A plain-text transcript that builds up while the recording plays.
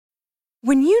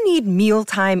When you need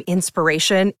mealtime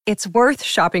inspiration, it's worth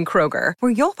shopping Kroger,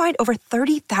 where you'll find over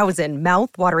 30,000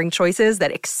 mouth-watering choices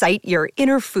that excite your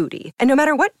inner foodie. And no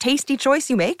matter what tasty choice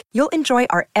you make, you'll enjoy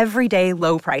our everyday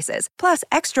low prices, plus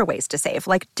extra ways to save,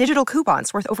 like digital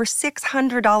coupons worth over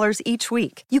 $600 each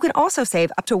week. You can also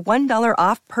save up to $1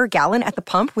 off per gallon at the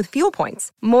pump with fuel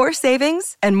points. More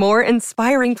savings and more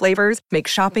inspiring flavors make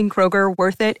shopping Kroger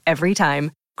worth it every time.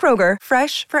 Kroger,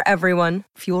 fresh for everyone.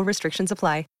 Fuel restrictions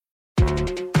apply.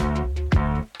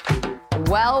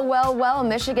 Well,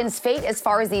 Michigan's fate as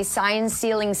far as the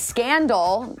sign-stealing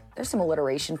scandal, there's some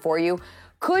alliteration for you,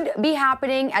 could be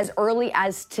happening as early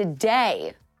as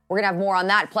today. We're going to have more on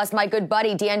that, plus my good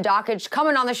buddy, Dakich,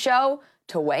 coming on the show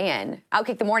to weigh in.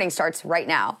 Outkick the Morning starts right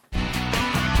now.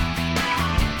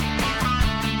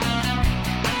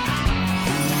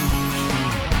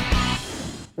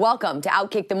 Welcome to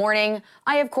Outkick the Morning.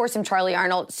 I, of course, am Charlie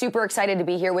Arnold. Super excited to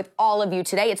be here with all of you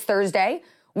today. It's Thursday.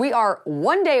 We are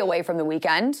 1 day away from the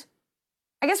weekend.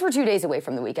 I guess we're 2 days away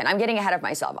from the weekend. I'm getting ahead of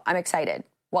myself. I'm excited.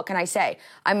 What can I say?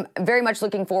 I'm very much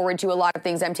looking forward to a lot of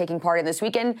things I'm taking part in this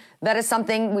weekend. That is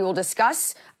something we will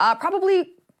discuss probably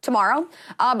tomorrow.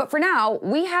 But for now,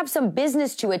 we have some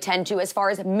business to attend to as far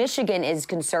as Michigan is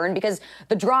concerned, because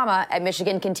the drama at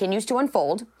Michigan continues to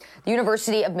unfold. The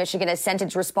University of Michigan has sent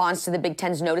its response to the Big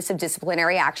Ten's notice of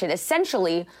disciplinary action,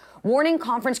 essentially warning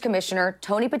Conference Commissioner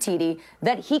Tony Petitti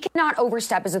that he cannot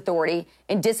overstep his authority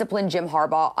and discipline Jim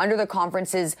Harbaugh under the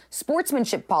conference's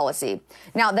sportsmanship policy.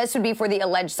 Now, this would be for the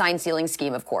alleged sign-stealing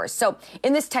scheme, of course. So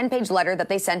in this 10-page letter that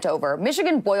they sent over,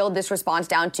 Michigan boiled this response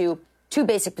down to two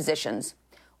basic positions.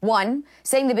 One,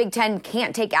 saying the Big Ten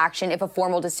can't take action if a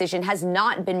formal decision has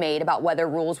not been made about whether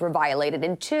rules were violated.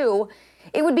 And two,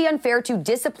 it would be unfair to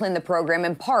discipline the program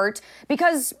in part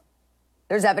because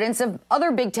there's evidence of other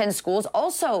Big Ten schools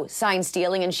also sign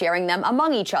stealing and sharing them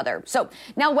among each other. So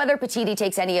now whether Petitti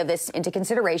takes any of this into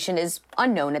consideration is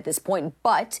unknown at this point,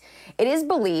 but it is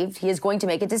believed he is going to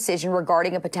make a decision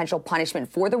regarding a potential punishment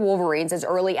for the Wolverines as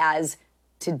early as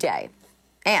today.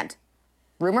 And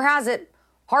rumor has it,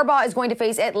 Harbaugh is going to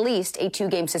face at least a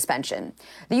 2-game suspension.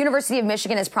 The University of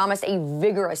Michigan has promised a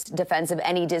vigorous defense of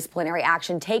any disciplinary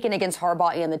action taken against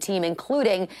Harbaugh and the team,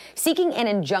 including seeking an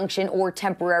injunction or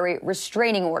temporary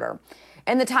restraining order.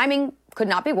 And the timing could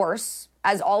not be worse,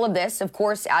 as all of this, of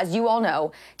course, as you all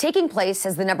know, taking place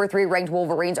as the number 3 ranked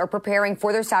Wolverines are preparing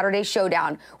for their Saturday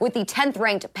showdown with the 10th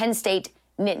ranked Penn State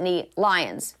Nittany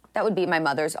Lions. That would be my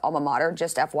mother's alma mater,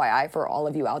 just FYI for all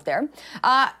of you out there.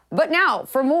 But now,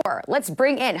 for more, let's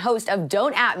bring in host of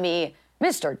Don't At Me,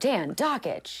 Mr. Dan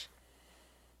Dakich.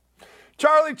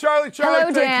 Charlie, Hello,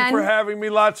 thank Dan. you for having me.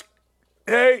 Lots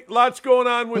going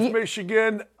on with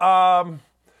Michigan.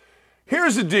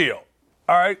 Here's the deal.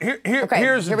 All right, here's the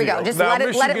deal. Here we go. Just now,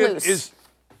 let it loose.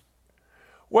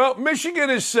 Michigan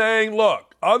is saying,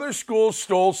 look, other schools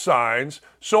stole signs,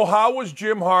 so how was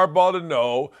Jim Harbaugh to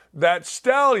know that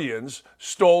Stallions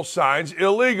stole signs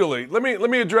illegally? Let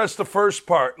me address the first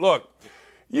part. Look,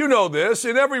 you know this.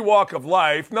 In every walk of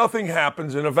life, nothing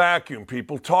happens in a vacuum.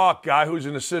 People talk. Guy who's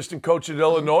an assistant coach at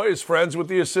Illinois is friends with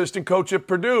the assistant coach at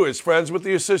Purdue, is friends with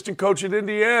the assistant coach at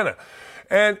Indiana.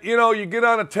 And, you get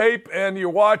on a tape and you're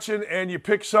watching and you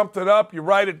pick something up, you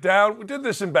write it down. We did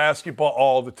this in basketball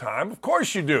all the time. Of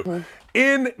course you do. Mm-hmm.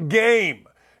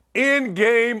 In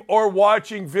game or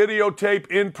watching videotape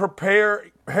in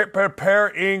preparing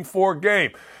for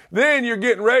game. Then you're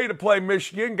getting ready to play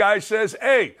Michigan. Guy says,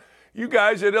 hey, you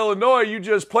guys at Illinois, you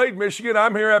just played Michigan.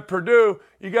 I'm here at Purdue.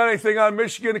 You got anything on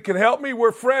Michigan that can help me?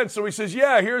 We're friends. So he says,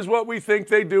 yeah, here's what we think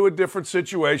they do in different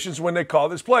situations when they call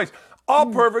this place. All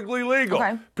perfectly legal.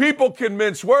 Okay. People can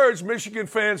mince words. Michigan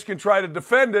fans can try to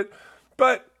defend it.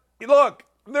 But look,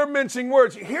 they're mincing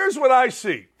words. Here's what I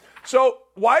see. So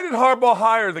why did Harbaugh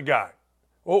hire the guy?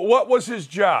 Well, what was his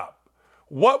job?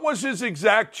 What was his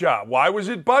exact job? Why was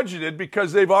it budgeted?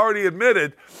 Because they've already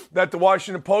admitted that the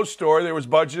Washington Post story, there was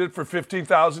budgeted for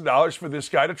 $15,000 for this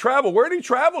guy to travel. Where did he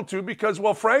travel to? Because,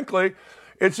 well, frankly,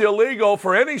 it's illegal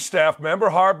for any staff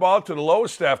member, Harbaugh to the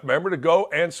lowest staff member, to go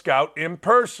and scout in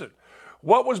person.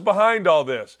 What was behind all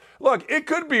this? Look, it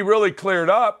could be really cleared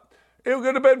up. It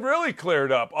could have been really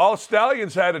cleared up. All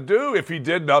Stallions had to do, if he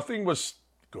did nothing, was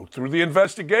go through the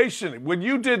investigation. When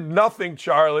you did nothing,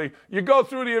 Charlie, you go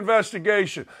through the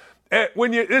investigation. And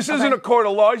this isn't a court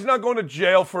of law. He's not going to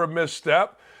jail for a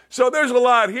misstep. So there's a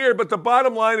lot here, but the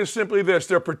bottom line is simply this.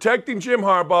 They're protecting Jim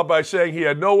Harbaugh by saying he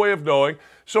had no way of knowing.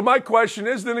 So my question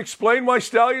is, then explain why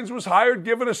Stallions was hired,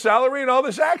 given a salary and all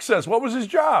this access. What was his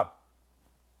job?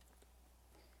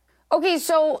 Okay,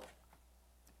 so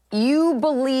you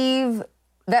believe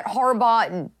that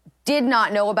Harbaugh did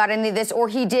not know about any of this, or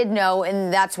he did know,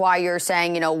 and that's why you're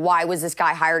saying, why was this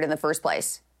guy hired in the first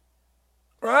place?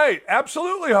 Right.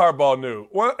 Absolutely, Harbaugh knew.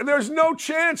 Well, there's no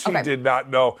chance he did not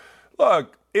know.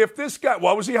 Look, if this guy,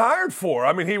 what was he hired for?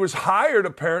 I mean, he was hired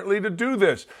apparently to do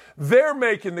this. They're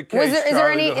making the case. Is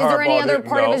there any other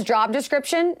part of his job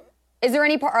description? Is there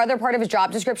any other part of his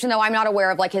job description, though? I'm not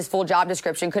aware of his full job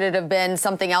description. Could it have been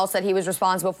something else that he was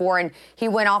responsible for and he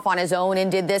went off on his own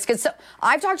and did this? Because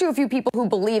I've talked to a few people who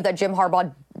believe that Jim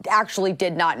Harbaugh actually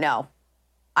did not know.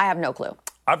 I have no clue.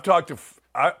 I've talked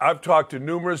to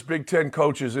numerous Big Ten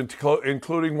coaches,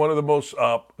 including one of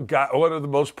the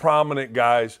most prominent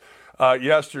guys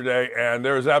yesterday, and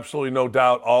there is absolutely no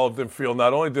doubt all of them feel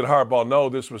not only did Harbaugh know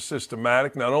this was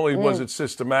systematic, not only was it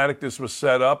systematic, this was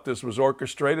set up, this was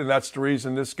orchestrated, and that's the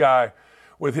reason this guy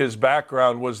with his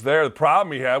background was there. The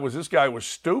problem he had was this guy was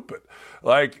stupid.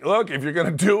 Look, if you're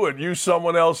going to do it, use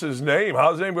someone else's name.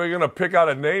 How's anybody going to pick out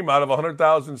a name out of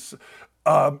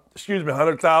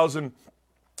 100,000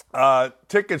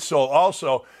 tickets sold?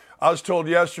 Also, I was told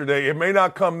yesterday, it may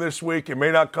not come this week, it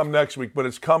may not come next week, but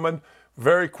it's coming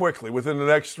very quickly, within the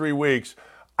next 3 weeks.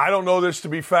 I don't know this to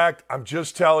be fact. I'm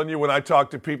just telling you, when I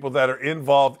talk to people that are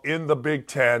involved in the Big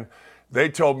Ten, they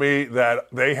told me that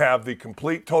they have the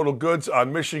complete total goods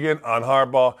on Michigan, on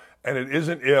Harbaugh, and it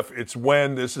isn't if, it's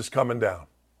when this is coming down.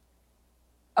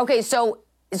 Okay, so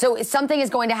something is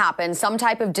going to happen. Some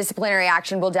type of disciplinary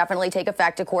action will definitely take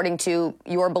effect according to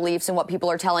your beliefs and what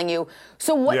people are telling you.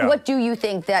 So what do you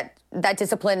think that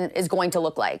discipline is going to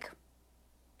look like?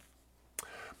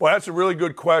 Well, that's a really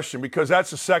good question, because that's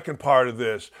the second part of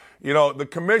this. The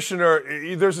commissioner,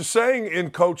 there's a saying in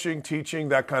coaching, teaching,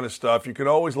 that kind of stuff, you can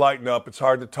always lighten up. It's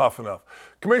hard to toughen up.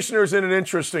 Commissioner's in an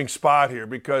interesting spot here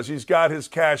because he's got his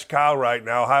cash cow right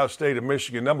now, Ohio State and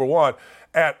Michigan, number one,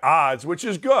 at odds, which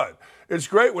is good. It's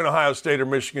great when Ohio State or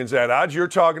Michigan's at odds. You're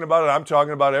talking about it. I'm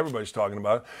talking about it. Everybody's talking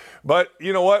about it. But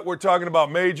you know what? We're talking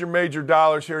about major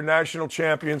dollars here, national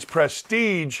champions,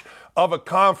 prestige of a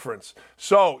conference.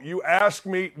 So you ask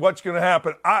me what's going to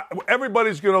happen.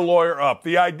 Everybody's going to lawyer up.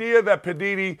 The idea that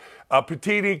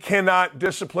Petitti cannot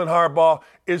discipline Harbaugh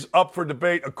is up for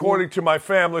debate, according to my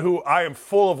family, who I am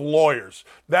full of lawyers.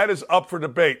 That is up for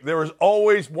debate. There is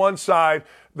always one side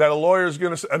that a lawyer is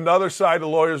going to say, another side a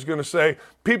lawyer is going to say.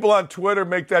 People on Twitter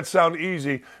make that sound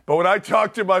easy. But when I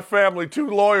talk to my family, 2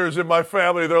 lawyers in my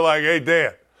family, they're like, hey,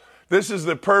 Dan, this is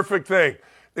the perfect thing.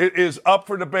 It is up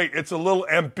for debate. It's a little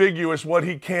ambiguous what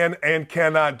he can and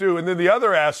cannot do. And then the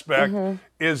other aspect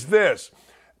is this.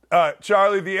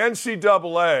 Charlie, the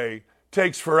NCAA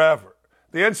takes forever.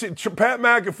 Pat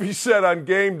McAfee said on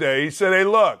game day, he said, hey,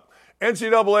 look,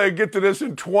 NCAA get to this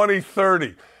in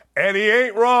 2030. And he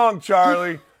ain't wrong,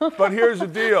 Charlie. But here's the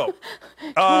deal.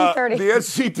 2030. The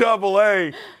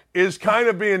NCAA is kind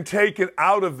of being taken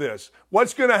out of this.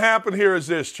 What's going to happen here is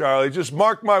this, Charlie. Just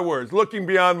mark my words, looking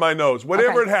beyond my nose.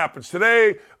 Whatever it happens,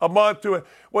 today, a month,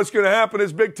 what's going to happen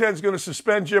is Big Ten's going to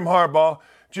suspend Jim Harbaugh.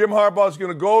 Jim Harbaugh's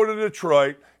going to go to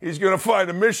Detroit. He's going to find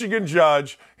a Michigan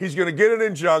judge. He's going to get an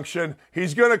injunction.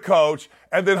 He's going to coach.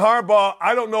 And then Harbaugh,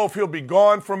 I don't know if he'll be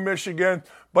gone from Michigan,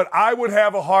 but I would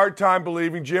have a hard time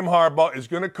believing Jim Harbaugh is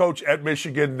going to coach at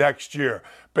Michigan next year,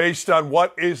 based on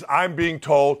what I'm being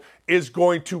told is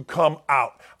going to come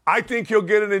out. I think he'll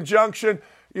get an injunction.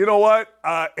 You know what?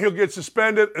 He'll get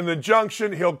suspended, an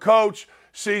injunction, he'll coach,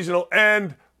 season will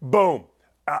end, boom.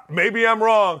 Maybe I'm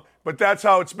wrong, but that's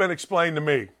how it's been explained to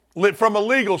me. From a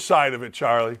legal side of it,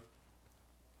 Charlie.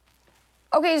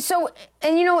 Okay, so,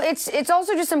 and it's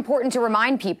also just important to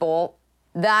remind people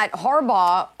that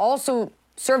Harbaugh also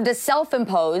served a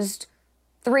self-imposed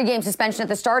 3-game suspension at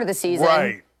the start of the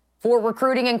season for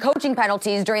recruiting and coaching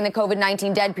penalties during the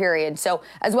COVID-19 dead period. So,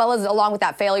 as well as along with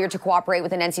that failure to cooperate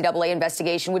with an NCAA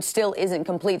investigation, which still isn't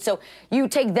complete. So you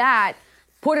take that,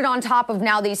 put it on top of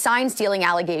now these sign-stealing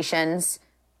allegations.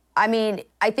 I mean,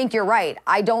 I think you're right.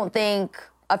 I don't think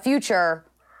a future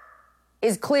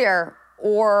is clear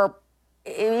or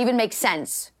it even makes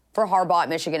sense for Harbaugh at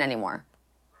Michigan anymore.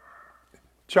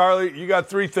 Charlie, you got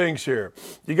 3 things here.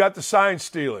 You got the sign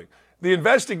stealing. The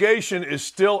investigation is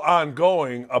still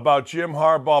ongoing about Jim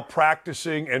Harbaugh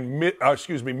practicing and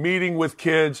meeting with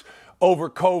kids over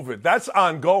COVID. That's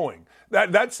ongoing.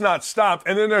 That's not stopped.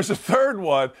 And then there's a third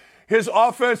one. His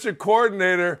offensive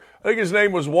coordinator, I think his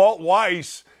name was Walt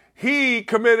Weiss, he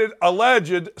committed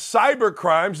alleged cyber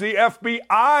crimes. The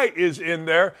FBI is in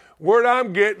there. Word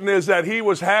I'm getting is that he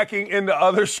was hacking into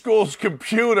other schools'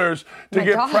 computers to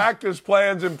get practice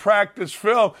plans and practice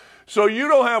film. So you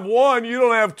don't have one, you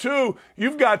don't have two,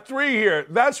 you've got three here.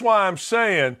 That's why I'm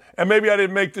saying, and maybe I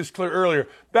didn't make this clear earlier,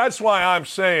 that's why I'm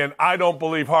saying I don't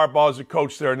believe Harbaugh is a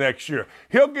coach there next year.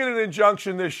 He'll get an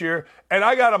injunction this year, and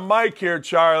I got a mic here,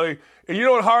 Charlie. And you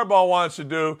know what Harbaugh wants to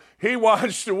do? He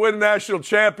wants to win a national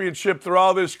championship through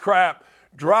all this crap,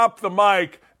 drop the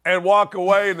mic, and walk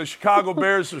away, and the Chicago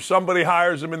Bears or somebody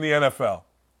hires him in the NFL.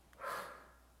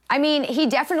 I mean, he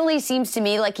definitely seems to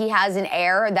me like he has an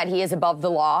air that he is above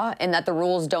the law and that the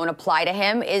rules don't apply to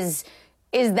him. Is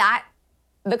that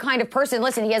the kind of person?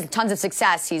 Listen, he has tons of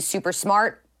success. He's super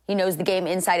smart. He knows the game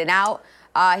inside and out.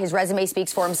 His resume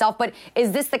speaks for himself. But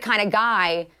is this the kind of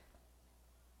guy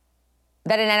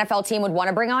that an NFL team would want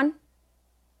to bring on?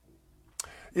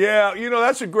 Yeah,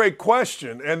 that's a great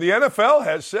question. And the NFL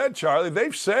has said, Charlie,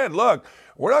 they've said, look,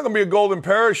 we're not going to be a golden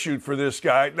parachute for this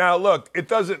guy. Now, look, the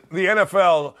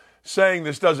NFL saying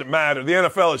this doesn't matter. The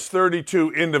NFL is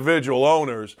 32 individual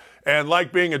owners. And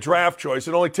like being a draft choice,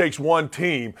 it only takes one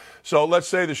team. So let's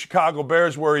say the Chicago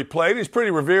Bears, where he played, he's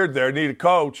pretty revered there, need a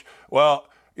coach. Well,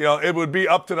 it would be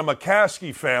up to the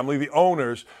McCaskey family, the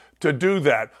owners, to do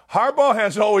that. Harbaugh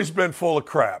has always been full of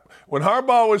crap. When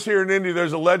Harbaugh was here in Indy,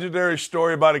 there's a legendary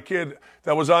story about a kid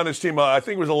that was on his team. I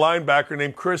think it was a linebacker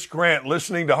named Chris Grant,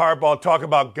 listening to Harbaugh talk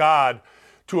about God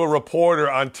to a reporter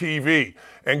on TV.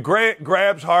 And Grant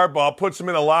grabs Harbaugh, puts him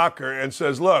in a locker, and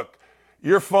says, look,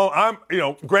 your phone,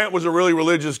 Grant was a really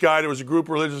religious guy. There was a group of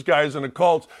religious guys in the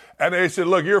cults. And they said,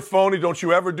 look, you're phony. Don't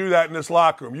you ever do that in this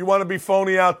locker room. You want to be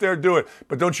phony out there, do it.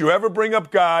 But don't you ever bring up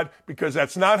God, because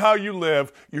that's not how you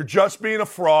live. You're just being a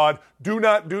fraud. Do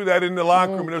not do that in the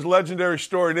locker room. And there's a legendary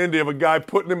story in India of a guy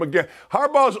putting him again.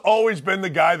 Harbaugh's always been the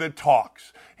guy that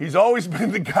talks. He's always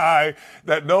been the guy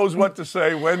that knows what to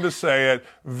say, when to say it.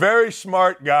 Very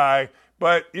smart guy.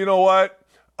 But you know what?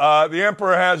 The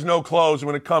emperor has no clothes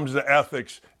when it comes to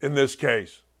ethics in this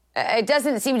case. It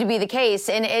doesn't seem to be the case.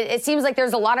 And it seems like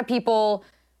there's a lot of people,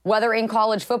 whether in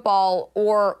college football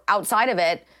or outside of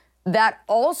it, that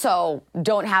also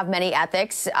don't have many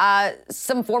ethics.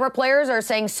 Some former players are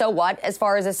saying, so what, as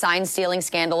far as a sign-stealing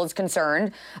scandal is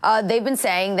concerned. They've been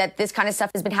saying that this kind of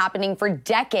stuff has been happening for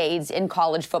decades in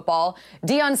college football.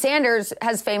 Deion Sanders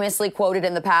has famously quoted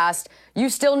in the past, you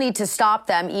still need to stop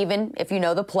them, even if you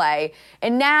know the play.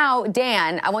 And now,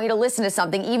 Dan, I want you to listen to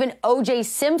something. Even O.J.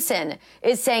 Simpson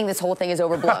is saying this whole thing is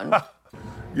overblown.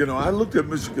 I looked at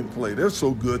Michigan play. They're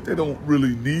so good, they don't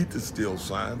really need to steal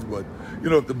signs. But,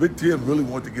 if the Big Ten really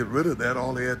wanted to get rid of that,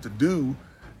 all they had to do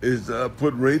is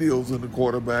put radios in the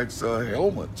quarterbacks'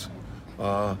 helmets.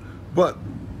 But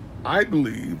I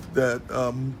believe that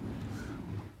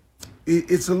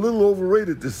it's a little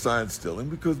overrated, this sign stealing,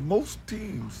 because most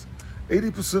teams,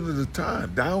 80% of the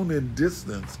time, down in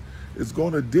distance is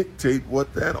going to dictate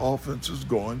what that offense is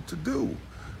going to do.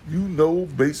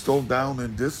 Based on down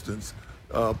in distance,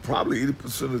 probably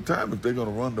 80% of the time, if they're going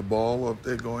to run the ball or if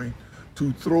they're going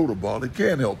to throw the ball. It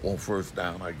can help on first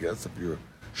down, I guess, if you're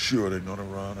sure they're going to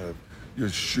run or if you're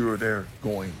sure they're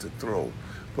going to throw.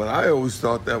 But I always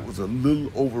thought that was a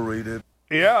little overrated.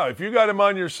 Yeah, if you got him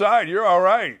on your side, you're all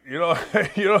right. You know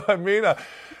what I mean? Look,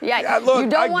 you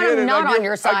don't want him not on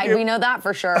your side. We know that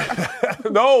for sure.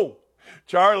 No,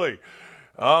 Charlie.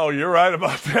 Oh, you're right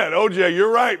about that. OJ,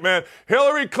 you're right, man.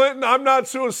 Hillary Clinton, I'm not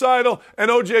suicidal.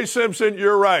 And OJ Simpson,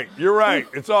 you're right. You're right.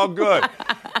 It's all good.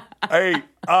 Hey,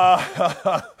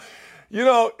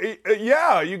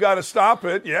 yeah, you got to stop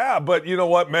it. Yeah, but you know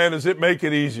what, man? Does it make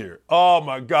it easier? Oh,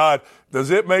 my God. Does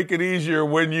it make it easier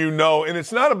when you know? And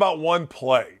it's not about one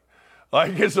play.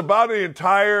 Like, it's about the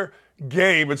entire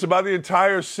game. It's about the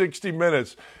entire 60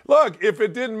 minutes. Look, if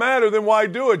it didn't matter, then why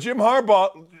do it? Jim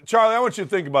Harbaugh, Charlie, I want you to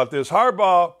think about this.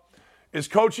 Harbaugh is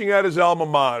coaching at his alma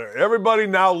mater. Everybody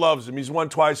now loves him. He's won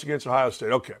twice against Ohio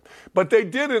State. Okay. But they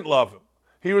didn't love him.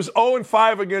 He was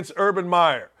 0-5 against Urban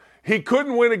Meyer. He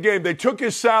couldn't win a game. They took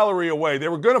his salary away. They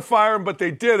were going to fire him, but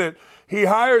they didn't. He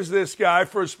hires this guy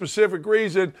for a specific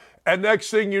reason, and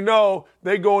next thing you know,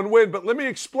 they go and win. But let me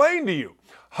explain to you.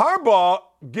 Harbaugh,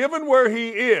 given where he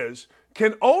is,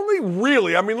 can only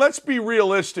really, let's be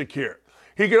realistic here.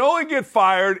 He can only get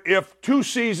fired if 2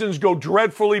 seasons go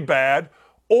dreadfully bad,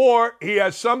 or he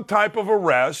has some type of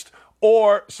arrest,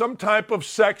 or some type of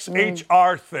sex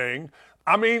HR thing.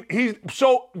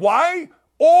 So why?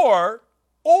 Or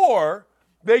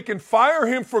they can fire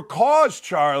him for cause,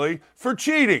 Charlie, for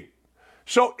cheating.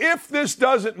 So if this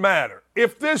doesn't matter,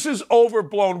 if this is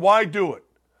overblown, why do it?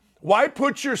 Why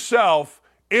put yourself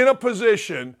in a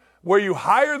position where you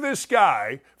hire this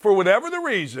guy for whatever the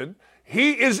reason?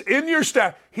 He is in your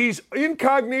staff. He's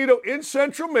incognito at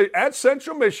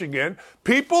Central Michigan.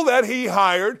 People that he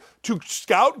hired to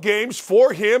scout games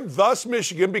for him, thus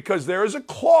Michigan, because there is a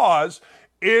clause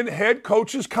in head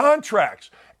coaches'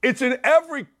 contracts. It's in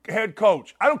every head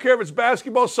coach. I don't care if it's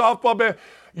basketball, softball,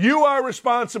 you are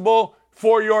responsible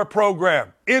for your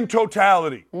program in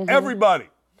totality. Everybody.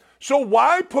 So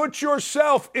why put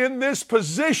yourself in this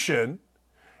position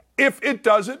if it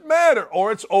doesn't matter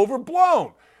or it's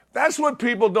overblown? That's what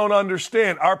people don't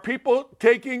understand. Are people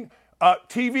taking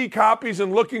TV copies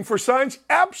and looking for signs?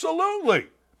 Absolutely.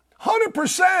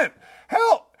 100%.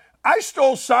 Hell, I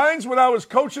stole signs when I was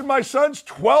coaching my son's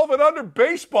 12 and under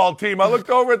baseball team. I looked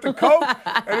over at the coach,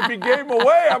 and if he gave them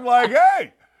away, I'm like,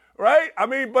 hey, right? I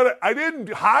mean, but I didn't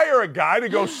hire a guy to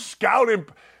go scout him.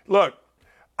 Look,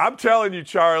 I'm telling you,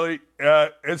 Charlie,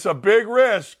 it's a big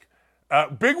risk.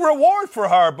 Big reward for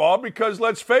Harbaugh because,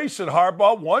 let's face it,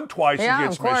 Harbaugh won twice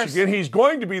against Michigan. He's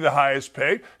going to be the highest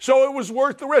paid, so it was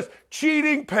worth the risk.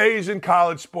 Cheating pays in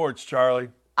college sports, Charlie.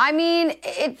 I mean,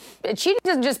 cheating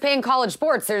doesn't just pay in college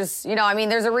sports. There's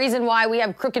a reason why we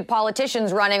have crooked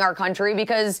politicians running our country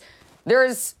because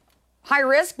there's high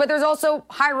risk, but there's also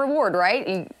high reward,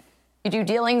 right? You do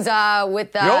dealings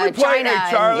with China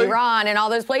and Iran and all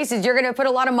those places. You're going to put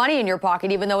a lot of money in your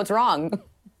pocket, even though it's wrong.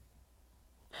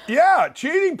 Yeah,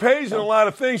 cheating pays in a lot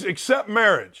of things except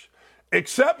marriage.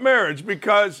 Except marriage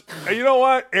because, you know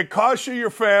what? It costs you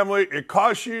your family. It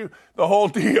costs you the whole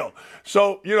deal.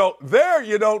 So, there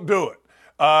you don't do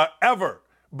it, ever.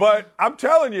 But I'm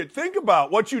telling you, think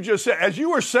about what you just said. As you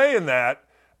were saying that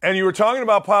and you were talking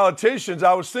about politicians,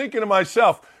 I was thinking to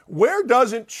myself, where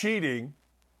doesn't cheating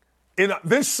in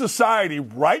this society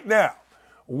right now,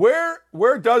 where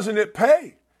doesn't it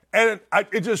pay? And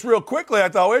it just real quickly, I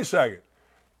thought, wait a second.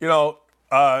 No.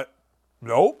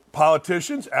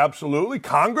 Politicians, absolutely.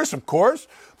 Congress, of course.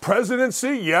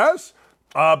 Presidency, yes.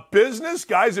 Business,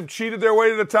 guys have cheated their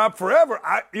way to the top forever.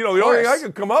 The only thing I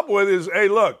can come up with is, hey,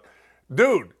 look,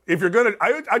 dude, if you're going to,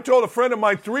 I told a friend of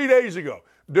mine 3 days ago,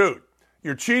 dude,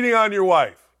 you're cheating on your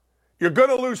wife. You're going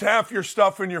to lose half your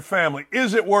stuff in your family.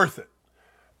 Is it worth it?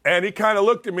 And he kind of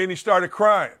looked at me and he started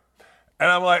crying.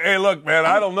 And I'm like, hey, look, man,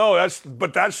 I don't know.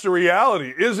 But that's the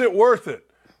reality. Is it worth it?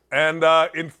 And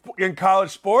in college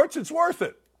sports, it's worth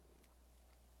it.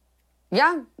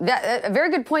 Yeah, a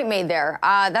very good point made there.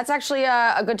 That's actually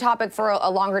a good topic for a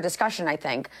longer discussion, I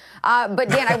think. But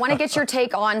Dan, I want to get your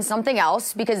take on something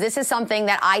else because this is something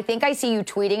that I think I see you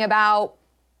tweeting about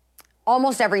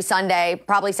almost every Sunday,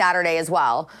 probably Saturday as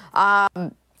well.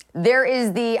 There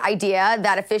is the idea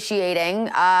that officiating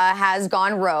has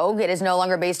gone rogue. It is no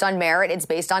longer based on merit. It's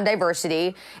based on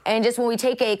diversity. And just when we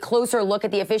take a closer look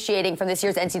at the officiating from this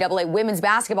year's NCAA women's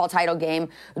basketball title game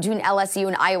between LSU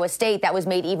and Iowa State, that was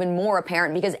made even more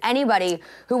apparent because anybody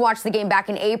who watched the game back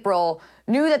in April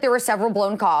knew that there were several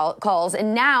blown calls.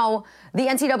 And now the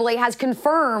NCAA has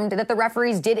confirmed that the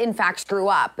referees did, in fact, screw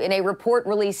up. In a report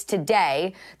released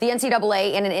today, the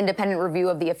NCAA, in an independent review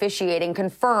of the officiating,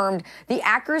 confirmed the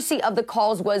accuracy of the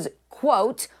calls was,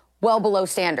 quote, well below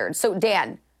standards. So,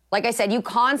 Dan, like I said, you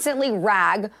constantly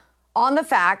rag on the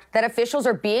fact that officials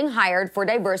are being hired for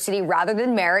diversity rather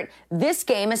than merit. This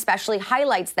game especially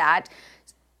highlights that.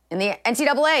 In the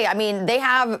NCAA, I mean, they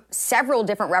have several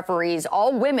different referees,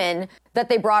 all women, that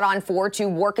they brought on to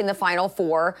work in the Final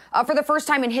Four for the first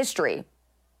time in history.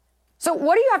 So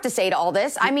what do you have to say to all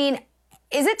this? I mean,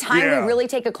 is it time we really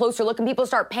take a closer look and people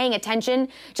start paying attention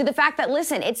to the fact that,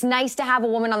 listen, it's nice to have a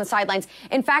woman on the sidelines.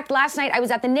 In fact, last night I was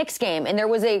at the Knicks game and there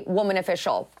was a woman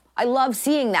official. I love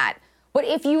seeing that. But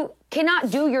if you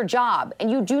cannot do your job and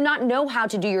you do not know how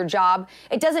to do your job,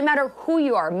 it doesn't matter who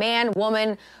you are, man,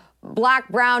 woman, black,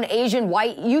 brown, Asian,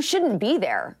 white, you shouldn't be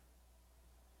there.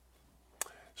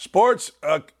 Sports,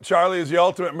 Charlie, is the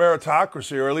ultimate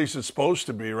meritocracy, or at least it's supposed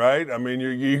to be, right? I mean,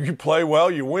 you play well,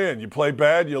 you win. You play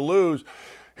bad, you lose.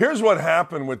 Here's what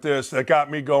happened with this that got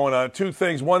me going on. Two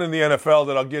things, one in the NFL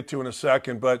that I'll get to in a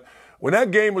second. But when that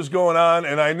game was going on,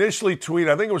 and I initially tweeted,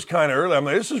 I think it was kind of early, I'm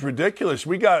like, this is ridiculous.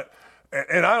 We got,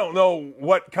 and I don't know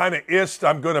what kind of ist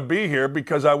I'm going to be here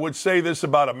because I would say this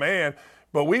about a man,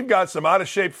 but we've got some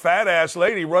out-of-shape, fat-ass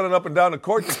lady running up and down the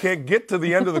court that can't get to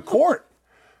the end of the court.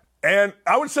 And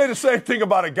I would say the same thing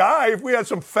about a guy. If we had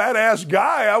some fat-ass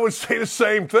guy, I would say the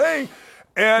same thing.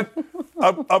 And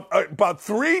about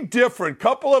three different,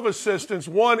 couple of assistants,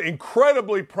 one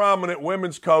incredibly prominent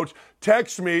women's coach,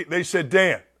 text me. They said,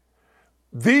 Dan,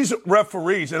 these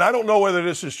referees, and I don't know whether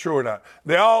this is true or not,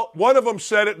 one of them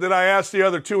said it, then I asked the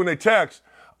other two, and they text,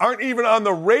 aren't even on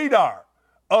the radar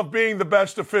of being the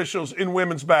best officials in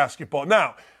women's basketball.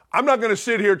 Now, I'm not going to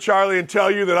sit here, Charlie, and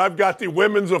tell you that I've got the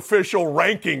women's official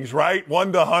rankings, right?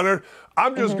 1 to 100.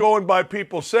 I'm just going by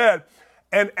people said.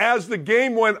 And as the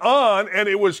game went on, and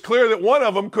it was clear that one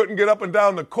of them couldn't get up and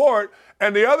down the court,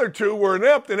 and the other two were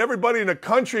inept, and everybody in the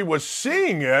country was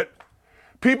seeing it,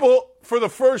 people, for the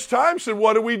first time, said,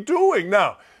 what are we doing?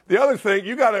 Now, the other thing,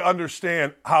 you got to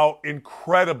understand how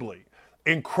incredibly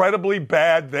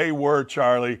bad they were,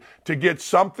 Charlie, to get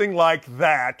something like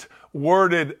that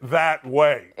worded that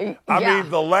way. Yeah. I mean,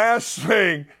 the last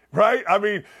thing, right? I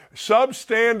mean,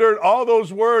 substandard, all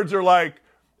those words are like,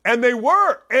 and they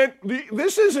were. And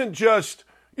this isn't just,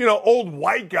 old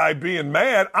white guy being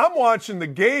mad. I'm watching the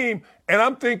game, and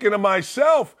I'm thinking to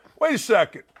myself, wait a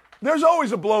second, there's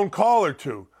always a blown call or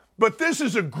two, but this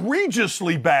is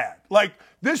egregiously bad. Like,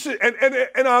 this is,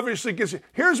 and obviously,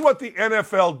 here's what the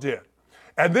NFL did.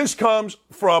 And this comes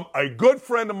from a good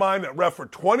friend of mine that ref for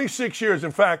 26 years.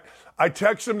 In fact, I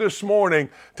texted him this morning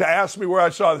to ask me where I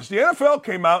saw this. The NFL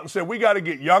came out and said, we got to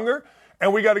get younger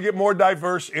and we got to get more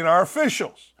diverse in our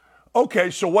officials. Okay,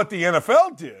 so what the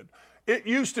NFL did, it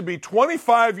used to be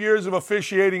 25 years of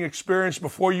officiating experience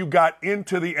before you got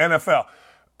into the NFL.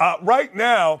 Right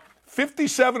now,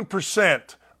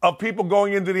 57% of people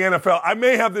going into the NFL, I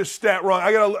may have this stat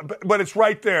wrong, but it's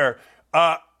right there,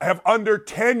 have under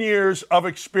 10 years of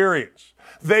experience.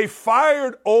 They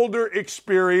fired older,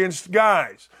 experienced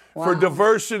guys for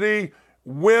diversity,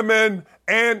 women,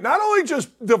 and not only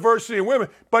just diversity in women,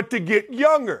 but to get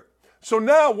younger. So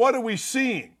now what are we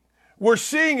seeing? We're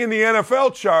seeing in the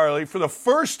NFL, Charlie, for the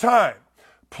first time,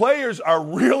 players are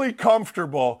really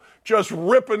comfortable just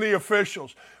ripping the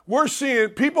officials. We're seeing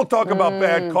people talk about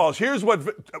bad calls. Here's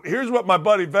what my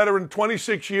buddy, veteran,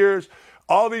 26 years,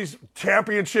 all these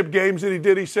championship games that he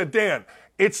did, he said, Dan,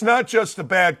 it's not just the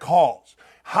bad calls.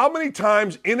 How many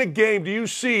times in a game do you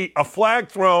see a flag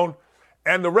thrown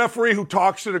and the referee who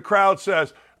talks to the crowd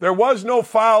says, there was no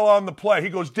foul on the play? He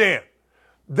goes, Dan,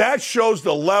 that shows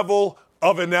the level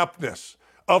of ineptness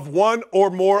of one or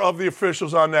more of the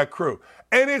officials on that crew.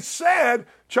 And it's sad,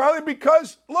 Charlie,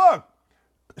 because, look,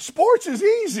 sports is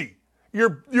easy.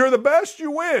 You're the best,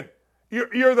 you win.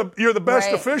 You're the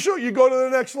best official, you go to the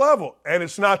next level. And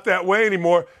it's not that way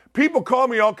anymore. People call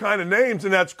me all kind of names,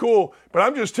 and that's cool. But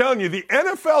I'm just telling you, the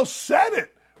NFL said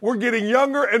it. We're getting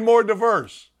younger and more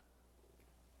diverse.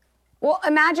 Well,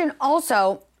 imagine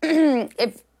also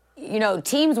if,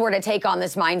 teams were to take on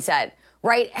this mindset,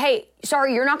 right? Hey,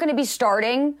 sorry, you're not going to be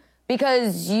starting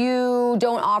because you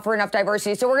don't offer enough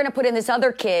diversity. So we're going to put in this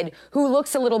other kid who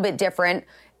looks a little bit different,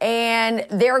 and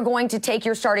they're going to take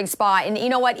your starting spot. And you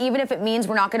know what? Even if it means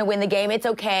we're not going to win the game, it's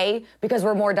okay because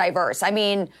we're more diverse. I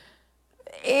mean,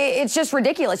 it's just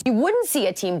ridiculous. You wouldn't see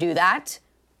a team do that,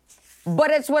 but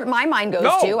it's what my mind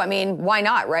goes to. I mean, why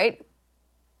not, right?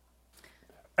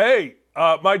 Hey,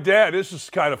 my dad, this is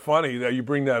kind of funny that you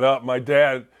bring that up. My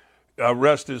dad,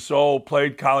 rest his soul,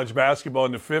 played college basketball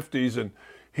in the 50s, and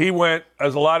he went,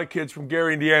 as a lot of kids from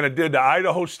Gary, Indiana did, to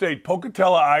Idaho State,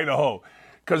 Pocatello, Idaho,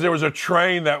 because there was a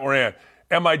train that ran.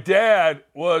 And my dad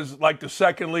was like the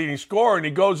second leading scorer, and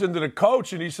he goes into the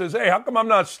coach and he says, hey, how come I'm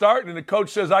not starting? And the coach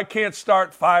says, I can't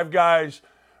start 5 guys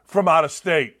from out of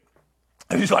state.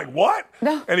 And he's like, what?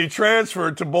 No. And he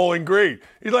transferred to Bowling Green.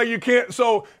 He's like, you can't.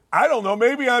 So I don't know.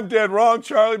 Maybe I'm dead wrong,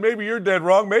 Charlie. Maybe you're dead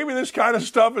wrong. Maybe this kind of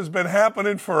stuff has been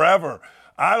happening forever.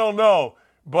 I don't know.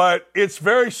 But it's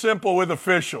very simple with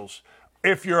officials.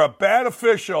 If you're a bad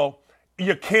official,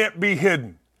 you can't be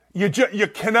hidden. You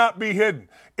cannot be hidden.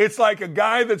 It's like a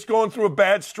guy that's going through a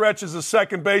bad stretch as a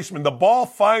second baseman. The ball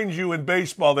finds you in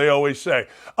baseball, they always say.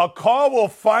 A call will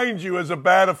find you as a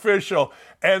bad official.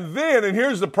 And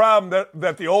here's the problem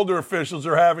that the older officials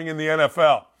are having in the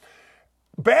NFL.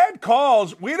 Bad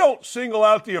calls, we don't single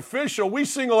out the official. We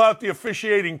single out the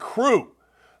officiating crew,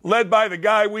 led by the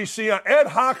guy we see on Ed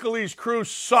Hockley's crew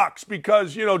sucks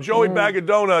because, Joey Bag of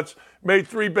Donuts made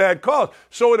 3 bad calls.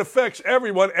 So it affects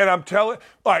everyone. And I'm telling,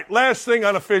 all right, last thing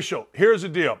on official. Here's the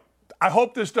deal. I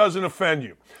hope this doesn't offend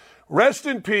you. Rest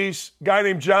in peace, guy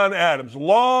named John Adams.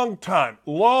 Long time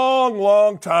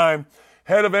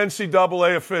head of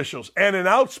NCAA officials and an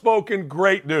outspoken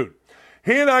great dude.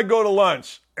 He and I go to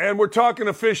lunch and we're talking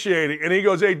officiating. And he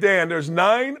goes, hey, Dan, there's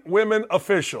 9 women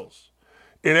officials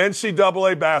in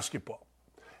NCAA basketball.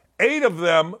 8 of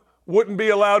them wouldn't be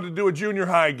allowed to do a junior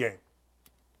high game.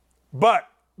 But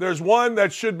there's 1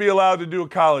 that should be allowed to do a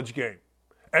college game.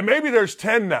 And maybe there's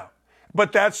 10 now.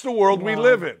 But that's the world we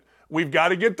live in. We've got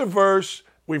to get diverse,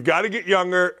 we've got to get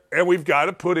younger, and we've got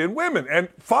to put in women. And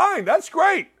fine, that's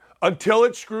great, until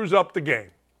it screws up the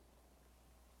game.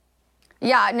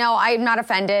 Yeah, no, I'm not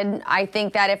offended. I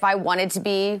think that if I wanted to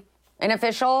be an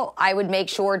official, I would make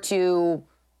sure to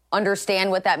understand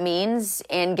what that means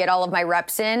and get all of my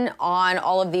reps in on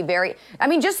all of the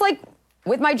just like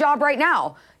with my job right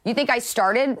now. You think I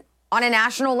started on a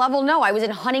national level? No, I was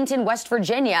in Huntington, West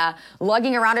Virginia,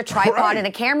 lugging around a tripod and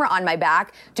a camera on my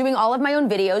back, doing all of my own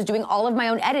videos, doing all of my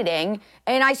own editing.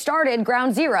 And I started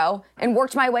ground zero and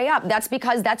worked my way up. That's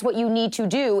because that's what you need to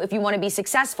do if you want to be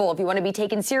successful, if you want to be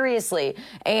taken seriously.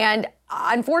 And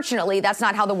unfortunately, that's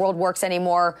not how the world works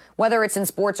anymore, whether it's in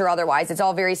sports or otherwise. It's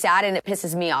all very sad, and it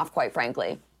pisses me off, quite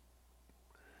frankly.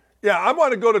 Yeah, I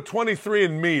want to go to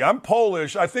 23andMe. I'm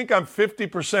Polish. I think I'm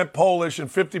 50% Polish and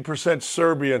 50%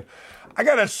 Serbian. I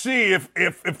got to see if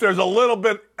there's a little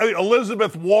bit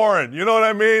Elizabeth Warren, you know what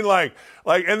I mean? Like,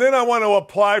 and then I want to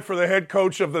apply for the head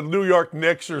coach of the New York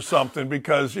Knicks or something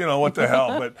because, what the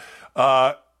hell?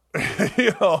 But,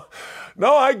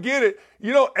 no, I get it.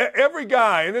 Every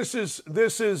guy, and this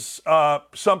is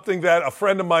something that a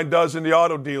friend of mine does in the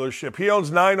auto dealership. He owns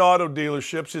 9 auto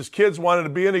dealerships. His kids wanted to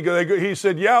be in. He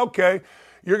said, yeah, okay,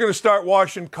 you're going to start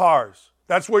washing cars.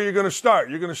 That's where you're going to start.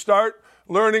 You're going to start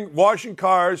learning washing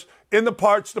cars in the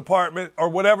parts department or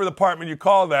whatever department you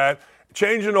call that,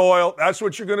 changing oil. That's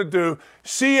what you're going to do.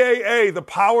 CAA, the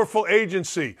powerful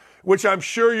agency, which I'm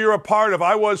sure you're a part of.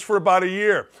 I was for about a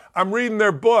year. I'm reading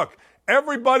their book.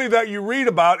 Everybody that you read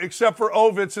about, except for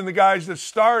Ovitz and the guys that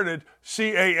started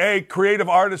CAA, Creative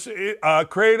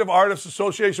Artists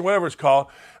Association, whatever it's called,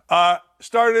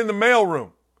 started in the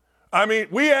mailroom. I mean,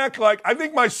 we act like, I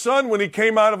think my son, when he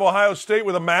came out of Ohio State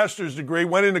with a master's degree,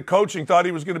 went into coaching, thought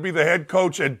he was going to be the head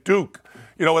coach at Duke,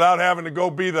 without having to go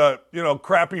be the,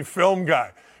 crappy film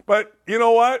guy. But you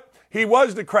know what? He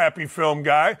was the crappy film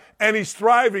guy, and he's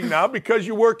thriving now because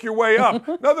you work your way up.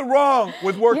 Nothing wrong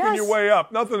with working your way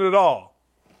up. Nothing at all.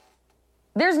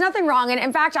 There's nothing wrong. And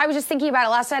in fact, I was just thinking about it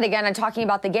last night again and talking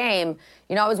about the game.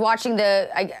 I was watching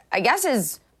I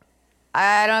guess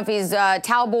I don't know if he's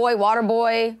towel boy, water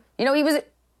boy. He was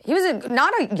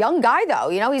not a young guy, though.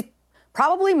 He's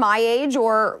probably my age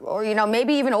or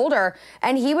maybe even older.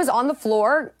 And he was on the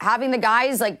floor having the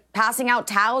guys, passing out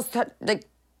towels,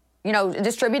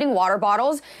 distributing water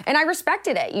bottles. And I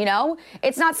respected it,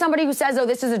 It's not somebody who says, oh,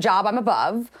 this is a job I'm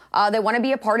above. They want to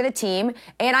be a part of the team.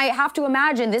 And I have to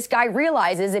imagine this guy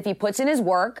realizes if he puts in his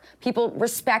work, people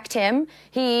respect him.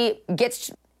 He gets,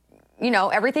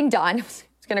 everything done. I was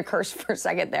going to curse for a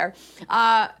second there.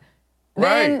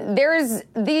 Then there's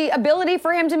the ability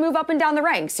for him to move up and down the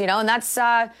ranks, and that's,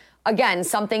 again,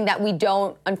 something that we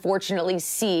don't, unfortunately,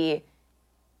 see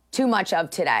too much of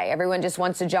today. Everyone just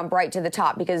wants to jump right to the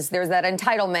top because there's that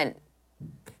entitlement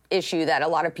issue that a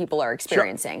lot of people are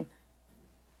experiencing.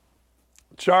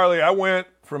 Charlie, I went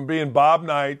from being Bob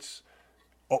Knight's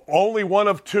only one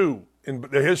of 2 in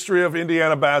the history of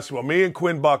Indiana basketball, me and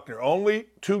Quinn Buckner, only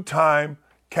 2-time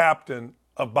captain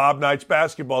of Bob Knight's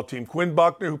basketball team. Quinn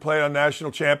Buckner, who played on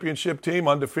national championship team,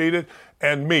 undefeated,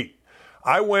 and me.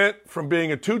 I went from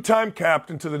being a 2-time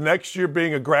captain to the next year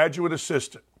being a graduate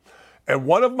assistant. And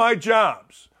one of my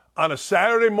jobs on a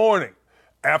Saturday morning,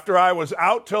 after I was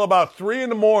out till about 3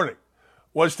 a.m,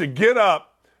 was to get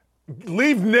up,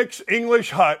 leave Nick's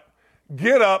English hut,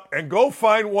 get up, and go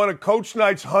find one of Coach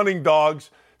Knight's hunting dogs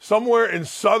somewhere in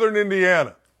southern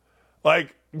Indiana.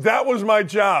 That was my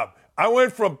job. I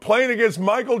went from playing against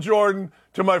Michael Jordan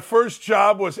to my first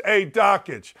job was, hey,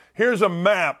 Dakich, here's a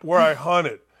map where I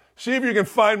hunted. See if you can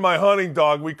find my hunting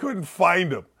dog. We couldn't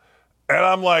find him. And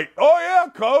I'm like, oh, yeah,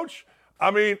 coach.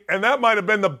 And that might have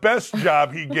been the best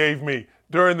job he gave me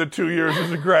during the 2 years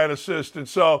as a grad assistant.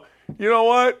 So, you know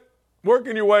what?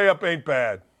 Working your way up ain't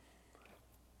bad.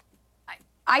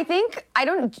 I think,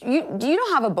 you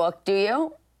don't have a book, do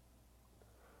you?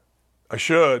 I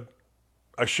should.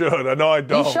 I know I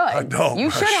don't. You should. I don't.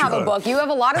 You should have a book. You have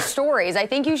a lot of stories. I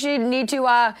think you should need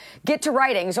to get to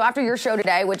writing. So after your show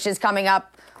today, which is coming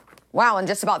up, in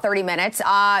just about 30 minutes,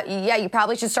 you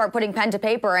probably should start putting pen to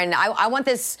paper. And I want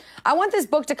this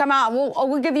book to come out.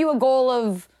 We'll give you a goal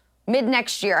of mid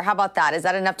next year. How about that? Is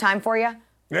that enough time for you?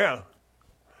 Yeah.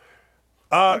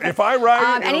 If I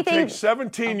write, it'll take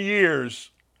 17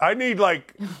 years. I need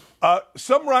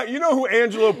you know who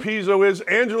Angelo Pizzo is?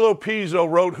 Angelo Pizzo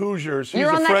wrote Hoosiers. He's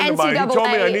You're on a friend of mine. He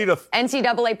told me I need a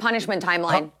NCAA punishment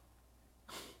timeline.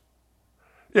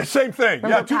 Yeah, same thing.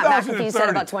 Remember yeah, Pat 2030. McAfee said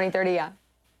about 2030, yeah.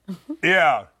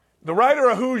 Yeah. The writer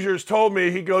of Hoosiers told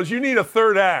me, he goes, you need a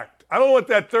third act. I don't know what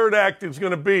that third act is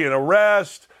going to be. An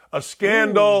arrest, a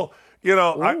scandal.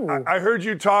 I heard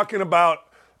you talking about,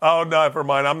 oh, never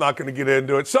mind. I'm not going to get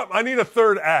into it. I need a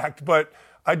third act, but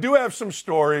I do have some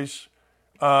stories.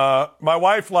 My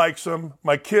wife likes them.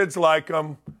 My kids like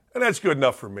them. And that's good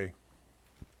enough for me.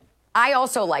 I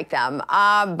also like them.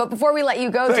 But before we let you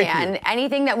go, Dan,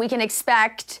 anything that we can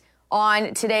expect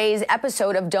on today's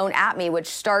episode of Don't At Me, which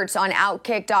starts on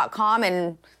Outkick.com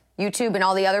and YouTube and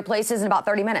all the other places in about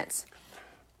 30 minutes?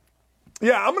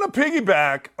 Yeah, I'm going to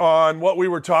piggyback on what we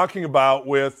were talking about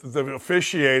with the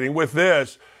officiating with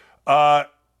this.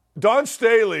 Don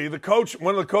Staley, the coach,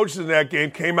 one of the coaches in that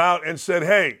game, came out and said,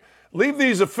 hey, leave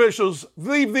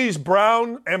these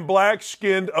brown and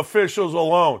black-skinned officials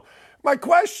alone. My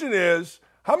question is,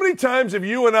 how many times have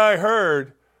you and I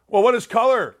heard, well, what does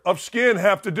color of skin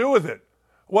have to do with it?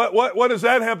 What does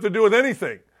that have to do with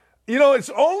anything? You know, it's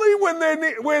only when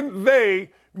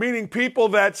they, meaning people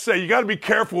that say, you got to be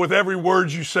careful with every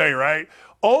word you say, right?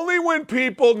 Only when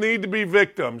people need to be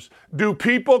victims do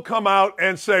people come out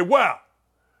and say, well,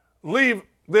 leave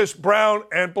this brown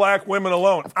and black women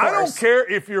alone. I don't care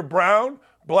if you're brown,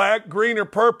 black, green, or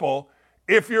purple.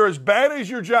 If you're as bad as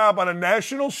your job on a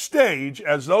national stage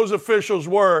as those officials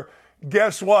were,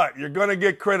 guess what? You're going to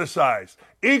get criticized.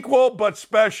 Equal but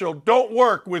special. Don't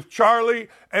work with Charlie,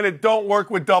 and it don't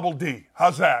work with Double D.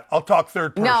 How's that? I'll talk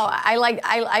third person. No, I like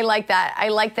that. I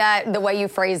like that, the way you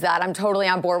phrase that. I'm totally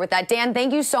on board with that. Dan,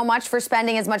 thank you so much for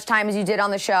spending as much time as you did on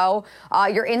the show.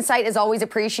 Your insight is always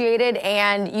appreciated,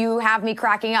 and you have me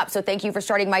cracking up. So thank you for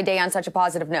starting my day on such a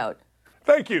positive note.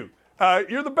 Thank you.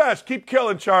 You're the best. Keep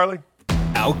killing, Charlie.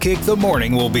 Outkick the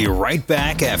Morning will be right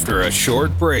back after a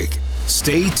short break.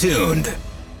 Stay tuned.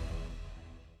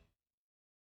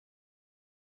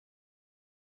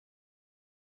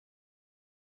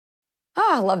 Oh,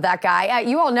 I love that guy.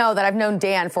 You all know that I've known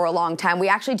Dan for a long time. We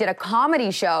actually did a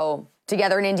comedy show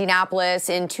together in Indianapolis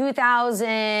in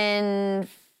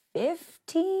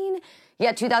 2015.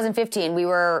 Yeah, 2015. We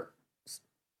were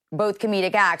both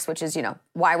comedic acts, which is,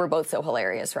 why we're both so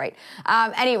hilarious, right?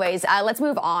 Anyways, let's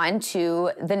move on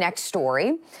to the next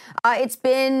story. It's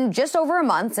been just over a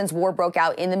month since war broke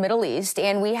out in the Middle East,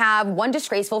 and we have one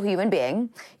disgraceful human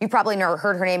being. You've probably never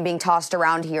heard her name being tossed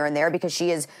around here and there because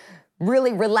she is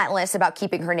really relentless about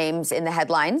keeping her names in the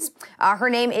headlines. Her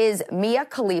name is Mia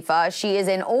Khalifa. She is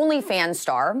an OnlyFans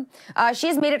star. She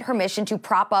has made it her mission to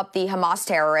prop up the Hamas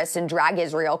terrorists and drag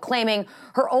Israel, claiming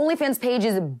her OnlyFans page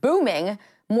is booming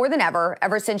more than ever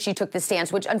since she took this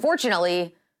stance, which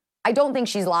unfortunately, I don't think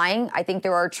she's lying. I think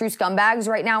there are true scumbags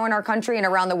right now in our country and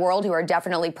around the world who are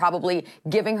definitely probably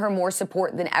giving her more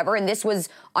support than ever. And this was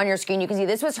on your screen. You can see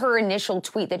this was her initial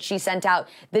tweet that she sent out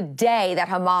the day that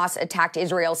Hamas attacked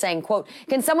Israel, saying, quote,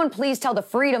 can someone please tell the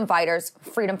freedom fighters,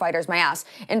 my ass,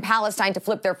 in Palestine to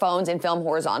flip their phones and film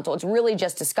horizontal. It's really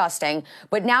just disgusting.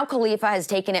 But now Khalifa has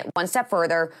taken it one step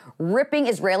further, ripping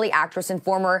Israeli actress and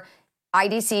former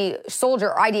IDF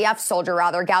soldier,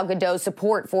 Gal Gadot's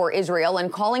support for Israel and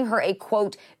calling her a,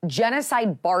 quote,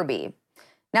 genocide Barbie.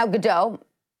 Now, Gadot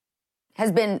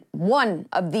has been one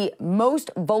of the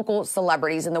most vocal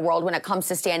celebrities in the world when it comes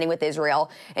to standing with Israel.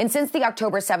 And since the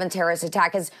October 7th terrorist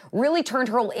attack has really turned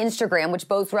her whole Instagram, which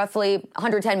boasts roughly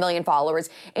 110 million followers,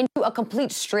 into a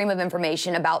complete stream of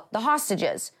information about the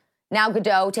hostages. Now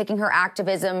Gadot taking her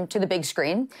activism to the big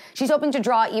screen. She's hoping to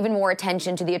draw even more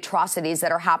attention to the atrocities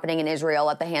that are happening in Israel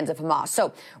at the hands of Hamas.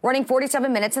 So running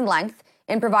 47 minutes in length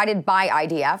and provided by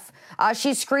IDF,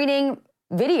 she's screening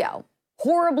video,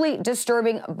 horribly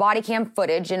disturbing body cam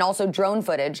footage and also drone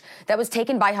footage that was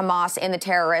taken by Hamas and the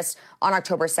terrorists on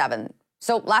October 7th.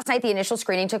 So last night, the initial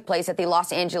screening took place at the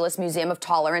Los Angeles Museum of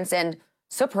Tolerance, and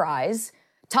surprise,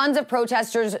 tons of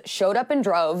protesters showed up in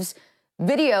droves.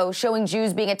 Video showing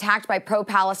Jews being attacked by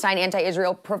pro-Palestine,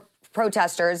 anti-Israel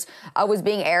protesters was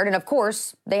being aired. And of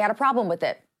course, they had a problem with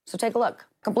it. So take a look.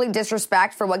 Complete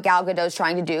disrespect for what Gal Gadot is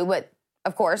trying to do. But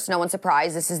of course, no one's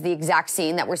surprised. This is the exact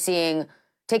scene that we're seeing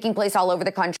taking place all over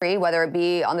the country, whether it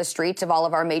be on the streets of all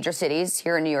of our major cities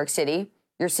here in New York City.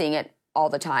 You're seeing it all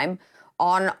the time.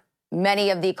 On many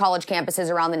of the college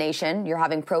campuses around the nation, you're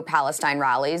having pro-Palestine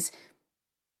rallies,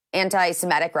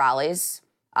 anti-Semitic rallies.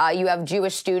 You have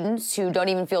Jewish students who don't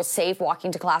even feel safe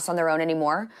walking to class on their own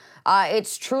anymore.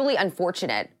 It's truly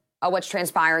unfortunate what's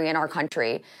transpiring in our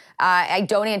country. I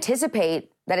don't anticipate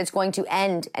that it's going to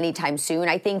end anytime soon.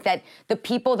 I think that the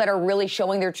people that are really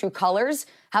showing their true colors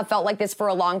have felt like this for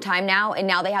a long time now, and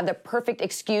now they have the perfect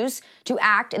excuse to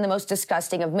act in the most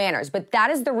disgusting of manners. But that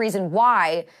is the reason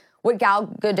why what Gal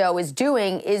Gadot is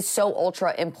doing is so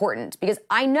ultra important, because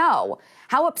I know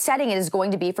how upsetting it is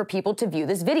going to be for people to view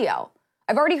this video.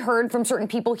 I've already heard from certain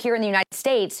people here in the United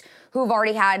States who have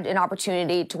already had an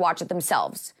opportunity to watch it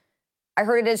themselves. I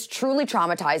heard it is truly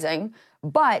traumatizing,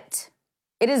 but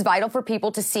it is vital for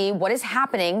people to see what is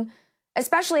happening,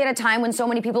 especially at a time when so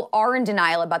many people are in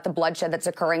denial about the bloodshed that's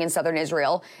occurring in southern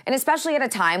Israel, and especially at a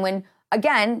time when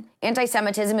again,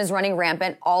 anti-Semitism is running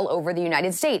rampant all over the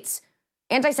United States.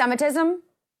 Anti-Semitism,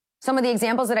 some of the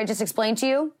examples that I just explained to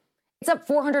you, it's up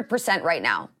 400% right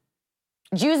now.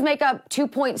 Jews make up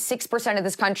 2.6% of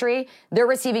this country. They're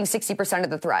receiving 60% of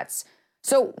the threats.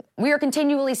 So we are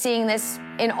continually seeing this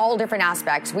in all different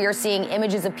aspects. We are seeing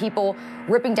images of people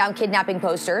ripping down kidnapping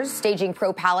posters, staging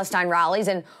pro-Palestine rallies,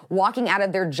 and walking out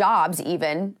of their jobs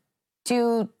even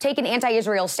to take an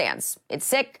anti-Israel stance. It's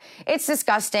sick. It's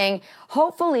disgusting.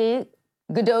 Hopefully,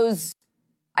 Godot's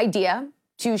idea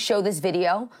to show this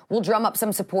video will drum up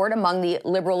some support among the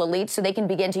liberal elites so they can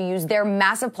begin to use their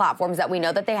massive platforms that we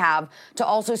know that they have to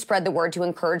also spread the word to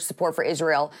encourage support for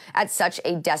Israel at such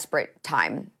a desperate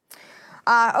time.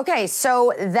 Okay,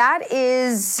 so that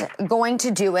is going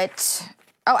to do it.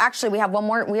 Oh, actually, we have one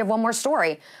more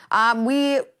story.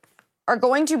 We are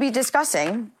going to be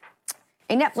discussing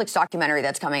a Netflix documentary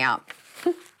that's coming out.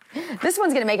 This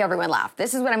one's going to make everyone laugh.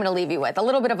 This is what I'm going to leave you with. A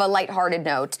little bit of a lighthearted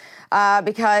note,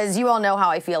 because you all know how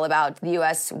I feel about the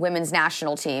U.S. women's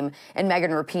national team and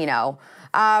Megan Rapinoe.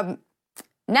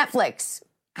 Netflix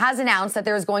has announced that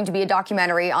there is going to be a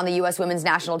documentary on the U.S. women's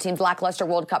national team's lackluster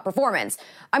World Cup performance.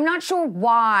 I'm not sure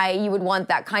why you would want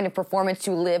that kind of performance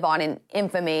to live on in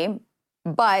infamy,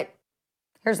 but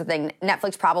here's the thing.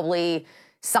 Netflix probably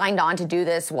signed on to do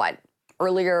this,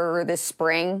 earlier this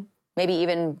spring, maybe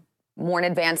even more in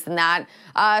advance than that.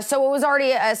 So it was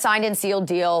already a signed and sealed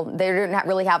deal. They didn't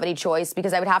really have any choice,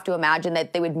 because I would have to imagine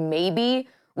that they would maybe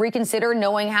reconsider,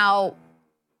 knowing how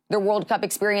their World Cup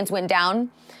experience went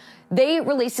down. They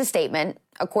released a statement,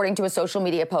 according to a social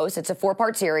media post. It's a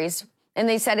 4-part series. And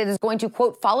they said it is going to,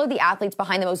 quote, follow the athletes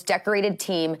behind the most decorated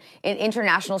team in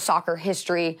international soccer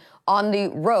history on the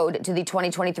road to the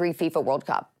 2023 FIFA World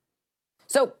Cup.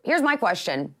 So here's my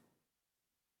question.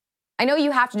 I know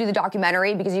you have to do the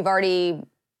documentary because you've already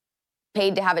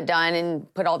paid to have it done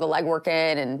and put all the legwork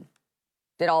in and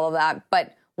did all of that.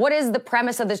 But what is the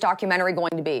premise of this documentary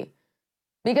going to be?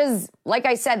 Because, like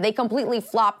I said, they completely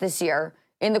flopped this year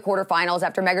in the quarterfinals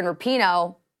after Megan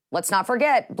Rapinoe, let's not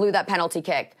forget, blew that penalty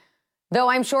kick. Though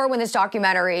I'm sure when this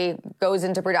documentary goes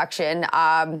into production,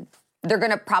 they're going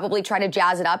to probably try to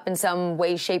jazz it up in some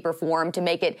way, shape, or form to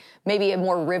make it maybe a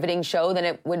more riveting show than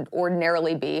it would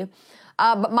ordinarily be.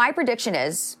 But my prediction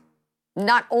is,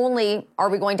 not only are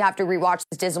we going to have to rewatch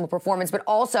this dismal performance, but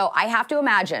also I have to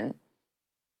imagine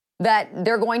that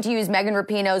they're going to use Megan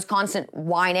Rapinoe's constant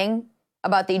whining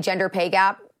about the gender pay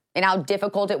gap and how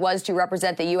difficult it was to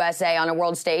represent the USA on a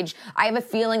world stage. I have a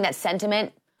feeling that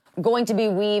sentiment going to be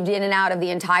weaved in and out of the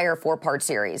entire 4-part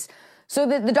series. So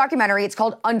the documentary, it's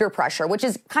called Under Pressure, which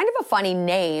is kind of a funny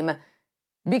name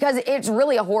because it's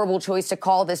really a horrible choice to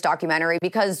call this documentary,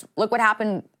 because look what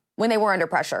happened when they were under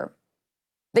pressure.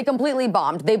 They completely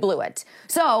bombed. They blew it.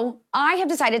 So I have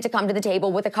decided to come to the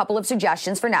table with a couple of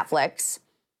suggestions for Netflix.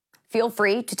 Feel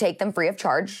free to take them free of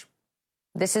charge.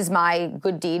 This is my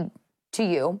good deed to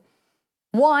you.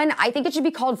 One, I think it should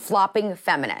be called Flopping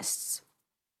Feminists.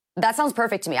 That sounds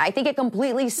perfect to me. I think it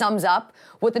completely sums up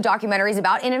what the documentary is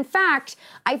about. And in fact,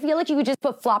 I feel like you could just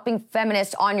put Flopping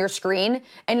Feminists on your screen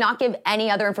and not give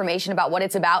any other information about what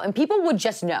it's about, and people would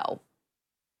just know.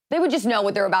 They would just know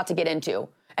what they're about to get into.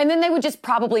 And then they would just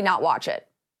probably not watch it.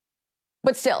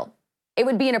 But still, it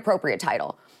would be an appropriate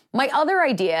title. My other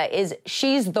idea is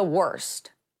She's the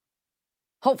Worst.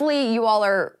 Hopefully you all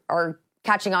are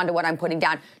catching on to what I'm putting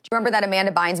down. Do you remember that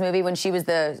Amanda Bynes movie when she was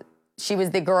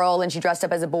the girl and she dressed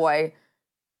up as a boy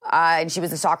and she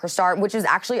was the soccer star, which is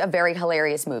actually a very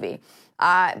hilarious movie.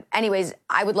 Anyways,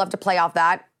 I would love to play off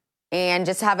that and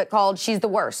just have it called She's the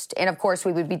Worst. And of course,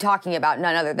 we would be talking about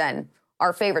none other than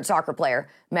our favorite soccer player,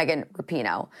 Megan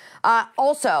Rapinoe.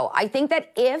 Also, I think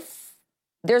that if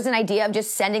there's an idea of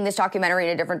just sending this documentary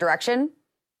in a different direction,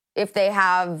 if they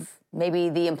have maybe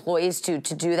the employees to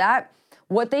do that,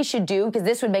 what they should do, because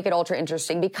this would make it ultra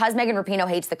interesting, because Megan Rapinoe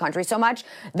hates the country so much,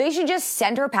 they should just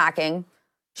send her packing.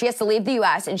 She has to leave the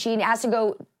U.S. and she has to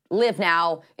go live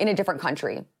now in a different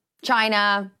country.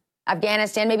 China,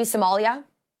 Afghanistan, maybe Somalia.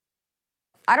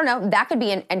 I don't know. That could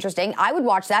be interesting. I would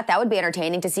watch that. That would be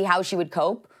entertaining to see how she would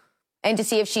cope and to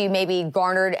see if she maybe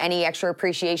garnered any extra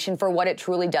appreciation for what it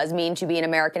truly does mean to be an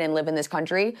American and live in this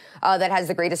country that has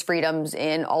the greatest freedoms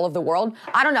in all of the world.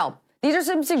 I don't know. These are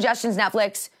some suggestions,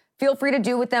 Netflix. Feel free to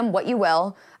do with them what you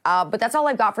will. But that's all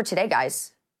I've got for today,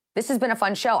 guys. This has been a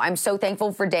fun show. I'm so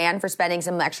thankful for Dan for spending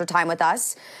some extra time with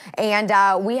us. And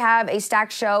we have a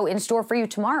stacked show in store for you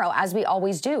tomorrow, as we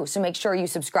always do. So make sure you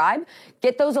subscribe,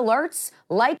 get those alerts,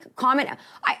 like, comment.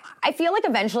 I feel like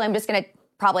eventually I'm just going to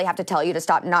probably have to tell you to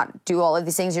stop, not do all of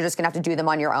these things. You're just going to have to do them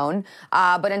on your own.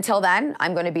 But until then,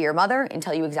 I'm going to be your mother and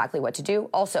tell you exactly what to do.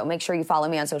 Also, make sure you follow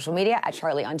me on social media at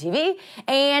Charlie on TV.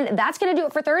 And that's going to do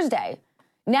it for Thursday.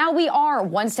 Now we are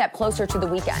one step closer to the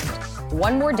weekend.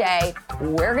 One more day.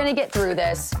 We're going to get through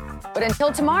this. But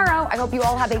until tomorrow, I hope you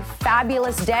all have a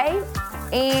fabulous day.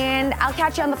 And I'll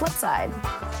catch you on the flip side.